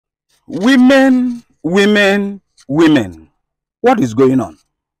Women. What is going on?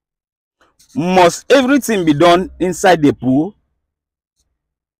 Must everything be done inside the pool?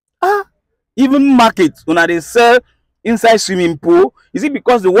 Even market when they sell inside swimming pool. Is it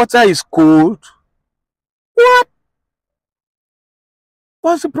because the water is cold? What?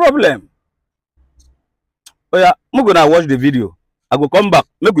 What's the problem? Oh yeah, I'm gonna watch the video. I go come back.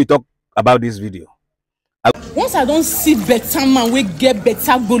 Make we talk about this video. Once I don't see better man, we get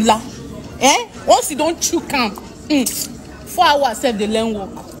better gola. Once you don't chew camp, 4 hours save the land work.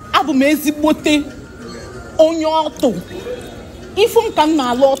 Abu mezi bote on your auto. If you can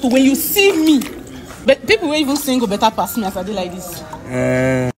na lot when you see me, but people will even single better pass me as I do like this.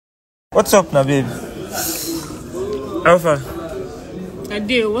 What's up now, babe? Alpha.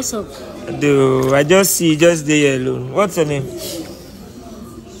 Adeo, what's up? Adeo, I just see you just there alone. What's your name?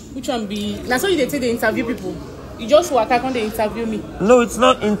 Which one be? That's how you take the interview people. You just work out when they interview me. No, it's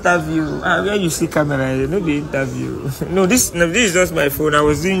not interview. Where you see camera, no be interview. No, this is just my phone. I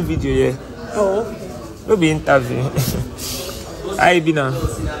was doing video here. Oh. No be interview. How you been now?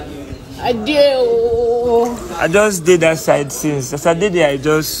 Adeo. I just did that side since. As I did it, I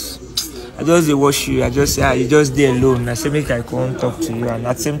just wash you. I just say, you just there alone. I say, make I come talk to you, and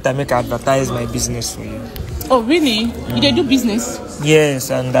at the same time, make I advertise my business for you. Oh, really? You they do business?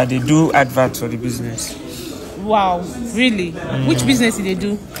 Yes, and that they do adverts for the business. Wow, really? Which business do they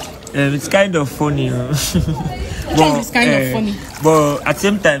do? It's kind of funny. It's kind of funny. But at the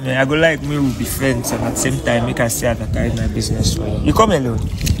same time, I go like me will be friends, and at the same time, make I say advertise my business for you. You come alone?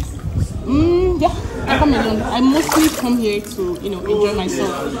 Yeah, I come alone. I mostly come here to, enjoy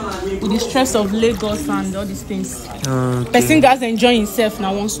myself with the stress of Lagos and all these things. Okay. Person guys enjoy himself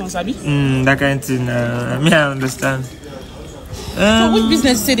now once, Sabi? That kind of thing. I understand. So which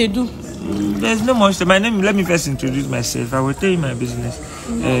business say they do? There's no much. My name. Let me first introduce myself. I will tell you my business.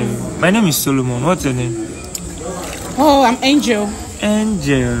 My name is Solomon. What's your name? Oh, I'm Angel.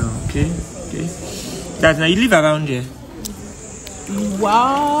 Angel. Okay. That's now you live around here.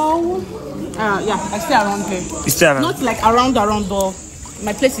 Wow. Yeah, I stay around here. You stay around? Not like around, but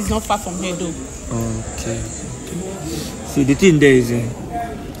my place is not far from here though. Okay. See, the thing there is,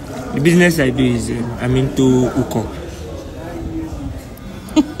 the business I do is, I'm into hookup.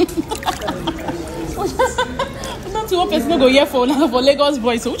 One person go here for Lagos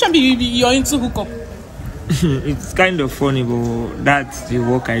boys. So which one be you're into hookup? It's kind of funny, but that's the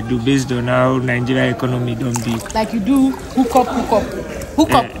work I do based on how Nigeria economy don't be. Like you do hookup.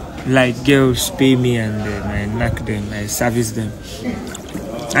 Like girls pay me and I knock them, I service them.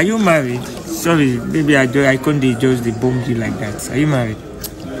 Are you married? Sorry, maybe I can't just bomb you like that. Are you married?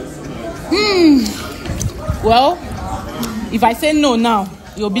 Well, if I say no now,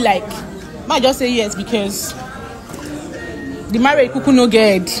 you'll be like, might just say yes because the married cuckoo no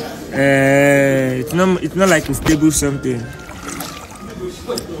get. It's not like a stable something.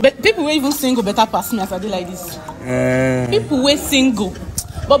 But people will even single better pass me as I do like this. People will single.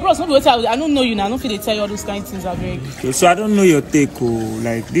 But bros, I don't know you now. I don't feel they tell you all those kind of things. Okay, so I don't know your take.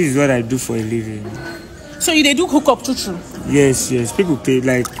 Like this is what I do for a living. So they do hook up true? Yes. People pay,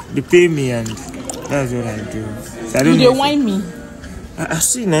 like they pay me, and that's what I do. So I don't they whine me? I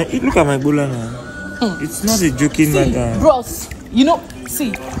see now. Look at my bola now. It's not a joking matter. Bros,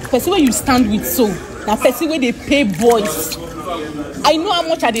 see, person where you stand with so now person where they pay boys. I know how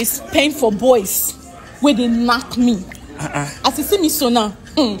much they spend for boys where they knock me. As you see me so now,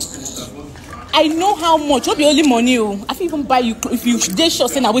 I know how much. Not be only money. I can even buy you if you dey sure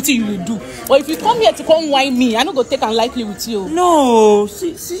say now what you will do. But if you come here to come whine me, I not go take and lightly with you. No,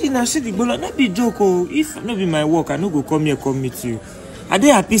 see now see the bola. Not be joke. If not be my work, I no go come here come meet you. I dey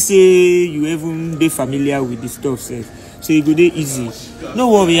happy say you even dey familiar with the stuff, sir. So you go dey easy. No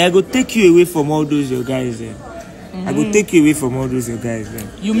worry, I go take you away from all those your guys. I go take you away from all those your guys.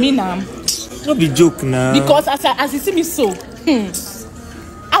 You mean Not be joke now. Because as you see me so,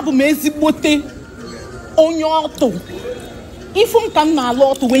 Abu mezi bote on your auto. If you can na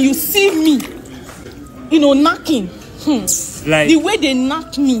lot when you see me, knocking. Like the way they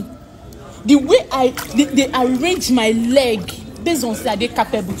knock me, the way they arrange my leg. Based on say are they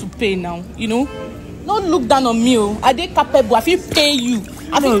capable to pay now, Don't look down on me. Are they capable? I feel pay you.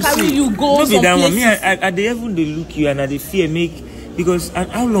 I feel carry you go some places. Me, I they even they look you and I they fear make because and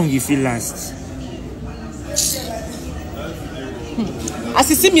how long you feel last? As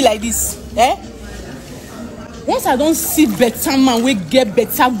you see me like this, Once I don't see better man, we get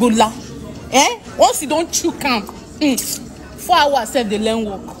better gola. Once you don't chew camp, 4 hours save the land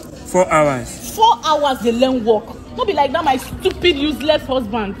work. 4 hours. 4 hours the land work. Don't be like that, my stupid, useless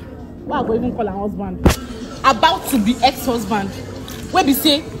husband. Why I go even call her husband? About to be ex-husband. Where be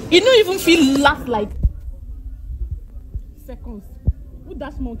say, you don't even feel last like seconds. Who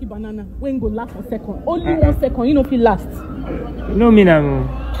dash monkey banana when go last for second? Only 1 second, you know feel last. No, me now.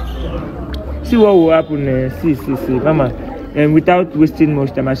 See what will happen. See, mama. And without wasting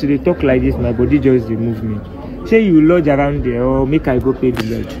much time, I should talk like this. My body just remove me. Say you lodge around there, or make I go pay the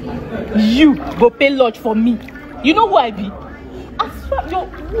lodge. You go pay lodge for me. You know who I be? As far your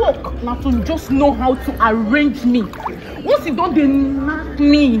work, now to just know how to arrange me. Once you don't, they knock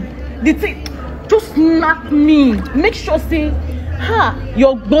me. They say, just knock me. Make sure say,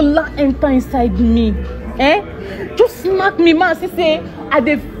 your dollar enter inside me. Just knock me, man. Say, I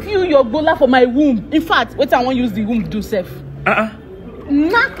dey feel your dollar for my womb. In fact, what I want use the womb do, self.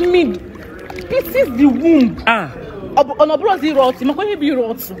 Knock me. Pieces the womb. On a brother rot, my going be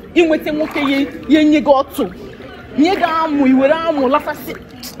rot. In waiting, okay, ye got to.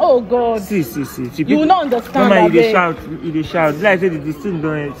 Oh God. See. You will not understand. Mama, you dey shout. Like I said, this thing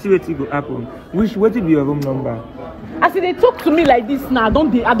don't see what will happen. What will be your room number? As they talk to me like this now, I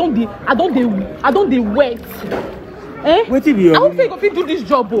don't dey wet. What will be your? I don't think if you do this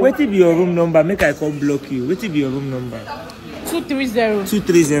job. What will be your room number? Make I come block you. What will be your room number? 230.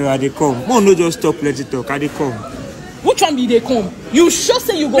 230. I dey come. Mo no just stop let it talk. I dey come. Which one be they come? You sure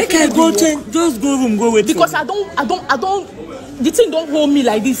say you go? Make I go just go room, go wait. Because I don't. The thing don't hold me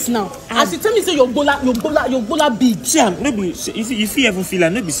like this now. As you tell me say your bola big. See, no be. If you ever feel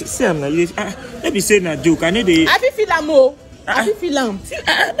am, no be say am like this. No be say na joke. I know they. I feel am o. I feel am.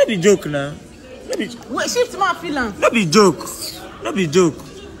 No be joke now. No be. Wait, shift man feel am. No be joke. No be joke.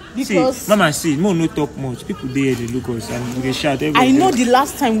 Because see, mama, see, more no talk much. People there they look us and they shout everywhere. I know the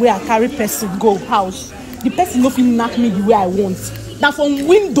last time where I carry person go house, the person no fit knock me the way I want. Now from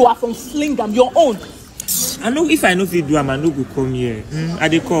window, I from sling am your own. I know if I know fit do am, I no go come here. I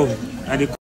dey come.